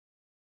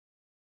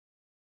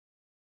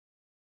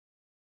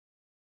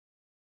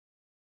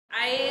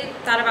I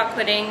thought about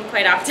quitting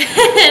quite often.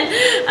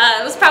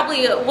 It was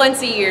probably a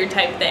once a year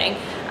type thing.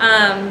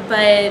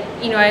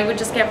 But you know, I would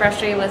just get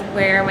frustrated with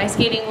where my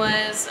skating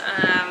was,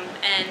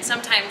 and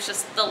sometimes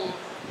just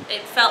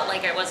it felt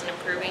like I wasn't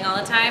improving all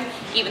the time,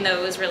 even though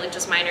it was really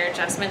just minor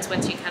adjustments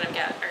once you kind of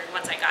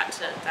once I got to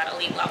that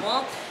elite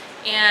level.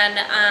 And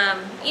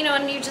you know,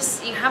 and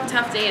you have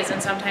tough days,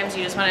 and sometimes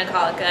you just want to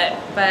call it good.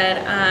 But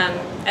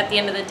at the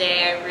end of the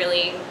day, I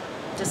really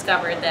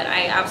discovered that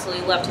I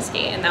absolutely love to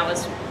skate, and that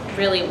was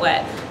really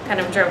what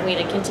kind of drove me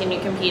to continue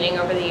competing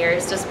over the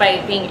years,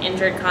 despite being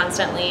injured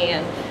constantly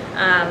and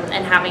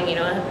having, you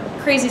know,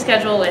 a crazy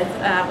schedule with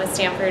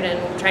Stanford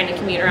and trying to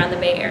commute around the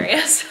Bay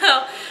Area.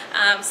 So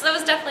that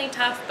was definitely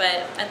tough, but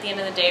at the end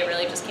of the day, it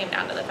really just came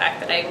down to the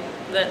fact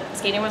that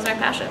skating was my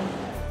passion.